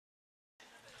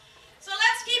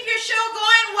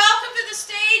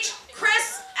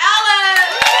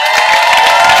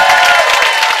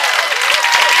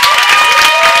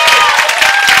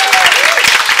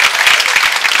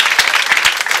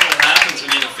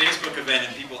event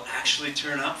and people actually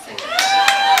turn up for us.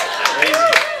 Crazy.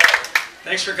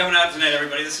 Thanks for coming out tonight,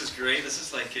 everybody. This is great. This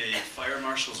is like a fire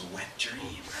marshal's wet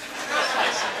dream.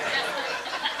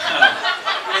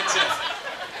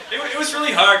 It was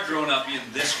really hard growing up being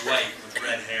this white with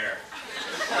red hair.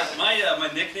 My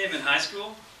nickname in high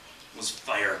school was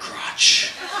Fire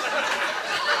Crotch.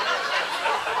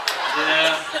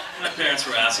 Yeah, my parents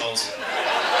were assholes.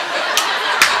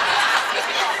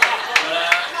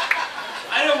 But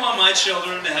I don't want my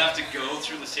children to have to go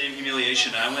through the same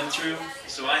humiliation I went through,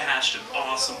 so I hatched an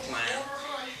awesome plan.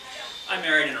 I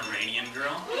married an Iranian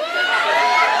girl.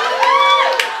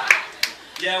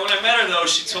 Yeah, when I met her though,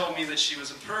 she told me that she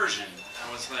was a Persian.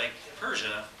 I was like,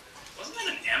 Persia? Wasn't that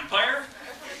an empire?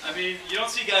 I mean, you don't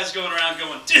see guys going around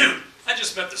going, dude, I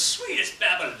just met the sweetest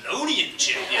Babylonian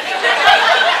chick yet.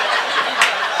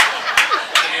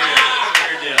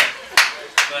 Weird deal.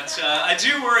 But I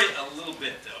do worry a little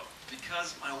bit though,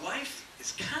 because my wife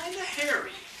is kind of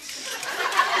hairy.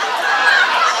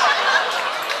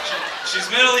 She's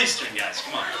Middle Eastern, guys,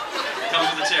 come on. Comes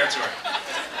with the territory.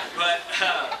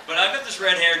 But I bet this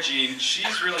red hair gene,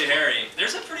 she's really hairy.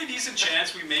 There's a pretty decent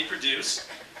chance we may produce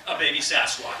a baby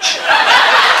Sasquatch.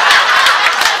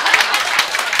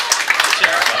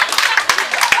 Terrifying.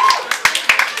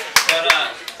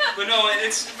 But no,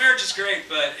 marriage is great,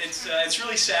 but it's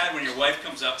really sad when your wife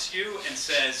comes up to you and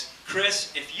says,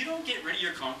 Chris, if you don't get rid of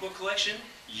your comic book collection,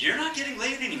 you're not getting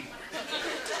laid anymore.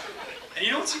 And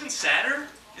you know what's even sadder?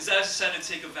 Is that I decided to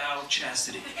take a vow of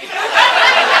chastity.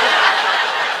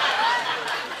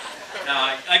 No,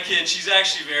 I kid, she's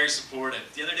actually very supportive.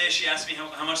 The other day she asked me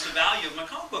how much the value of my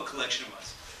comic book collection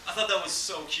was. I thought that was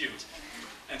so cute.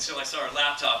 Until I saw her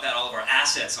laptop had all of our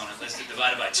assets on it listed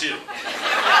divided by 2. Right?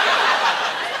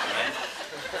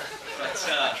 But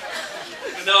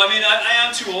no, I mean, I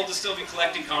am too old to still be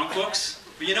collecting comic books.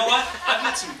 But you know what? I've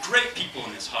met some great people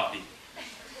in this hobby.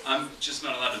 I'm just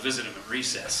not allowed to visit them at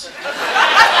recess.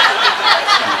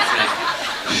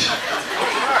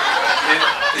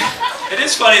 It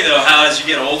is funny though how as you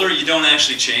get older you don't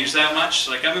actually change that much.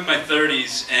 Like I'm in my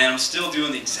 30s and I'm still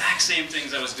doing the exact same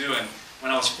things I was doing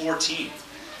when I was 14.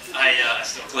 I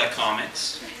still collect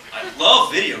comics. I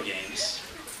love video games.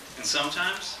 And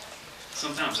sometimes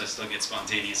I still get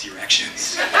spontaneous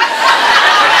erections.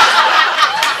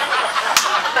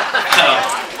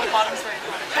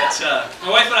 My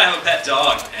wife and I have a pet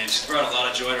dog, and she's brought a lot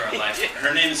of joy to our life.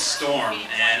 Her name is Storm,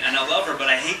 and I love her, but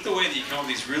I hate the way that you come up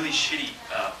with these really shitty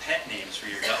pet names for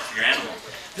your animal.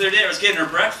 The other day I was getting her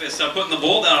breakfast, I'm putting the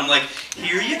bowl down, I'm like,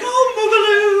 here you go,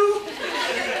 Moogaloo!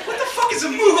 What the fuck is a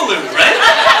Moogaloo, right?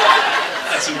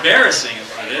 That's embarrassing is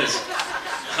what it is.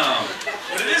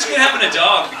 But it is good having a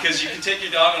dog, because you can take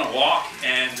your dog on a walk,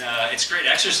 and it's great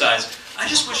exercise. I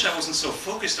just wish I wasn't so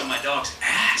focused on my dog's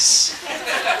ass.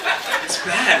 It's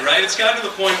bad, right? It's gotten to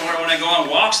the point where when I go on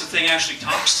walks, the thing actually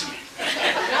talks to me.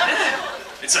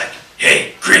 It's like,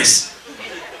 hey, Chris.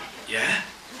 Yeah?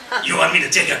 You want me to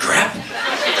take a crap?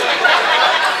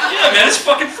 Yeah, man, it's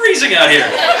fucking freezing out here.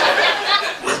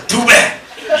 Well, too bad.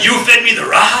 You fed me the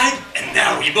ride, and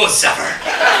now we both suffer.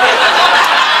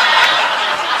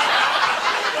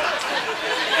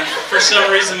 And for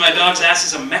some reason, my dog's ass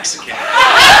is a Mexican. No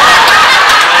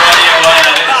idea why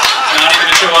that is. It's not even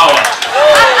a Chihuahua.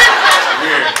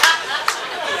 Weird.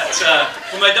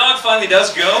 When my dog finally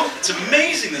does go, it's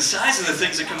amazing the size of the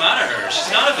things that come out of her.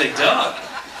 She's not a big dog.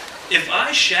 If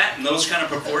I shat in those kind of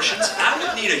proportions, I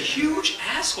would need a huge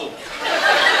asshole.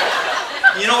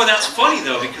 You know what? That's funny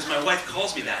though, because my wife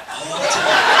calls me that all the time.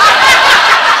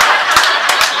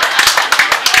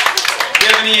 Do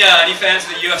you have any fans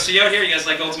of the UFC out here? You guys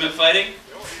like Ultimate Fighting?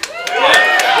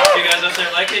 Yeah? You guys out there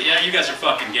like it? Yeah, you guys are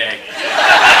fucking gay.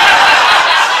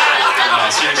 No,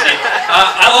 seriously.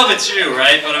 I love it too,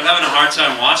 right? But I'm having a hard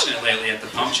time watching it lately at the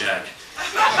pump jack.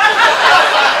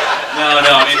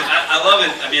 No, I mean, I love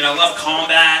it. I mean, I love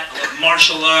combat, I love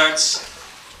martial arts,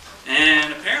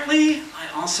 and apparently, I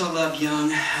also love young,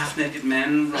 half-naked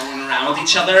men rolling around with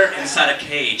each other inside a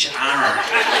cage. I'm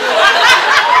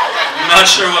not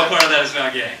sure what part of that is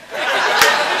not gay.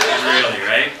 Really,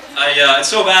 right? It's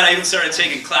so bad I even started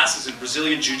taking classes in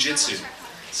Brazilian Jiu-Jitsu.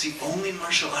 It's the only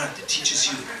martial art that teaches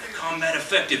you the combat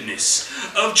effectiveness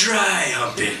of dry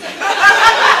humping.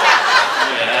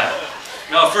 Yeah.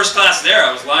 No, first class there,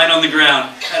 I was lying on the ground,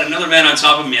 had another man on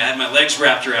top of me, I had my legs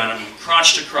wrapped around him,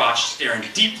 crotch to crotch, staring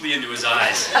deeply into his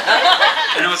eyes.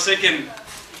 And I was thinking,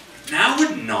 now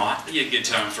would not be a good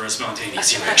time for a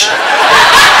spontaneous erection.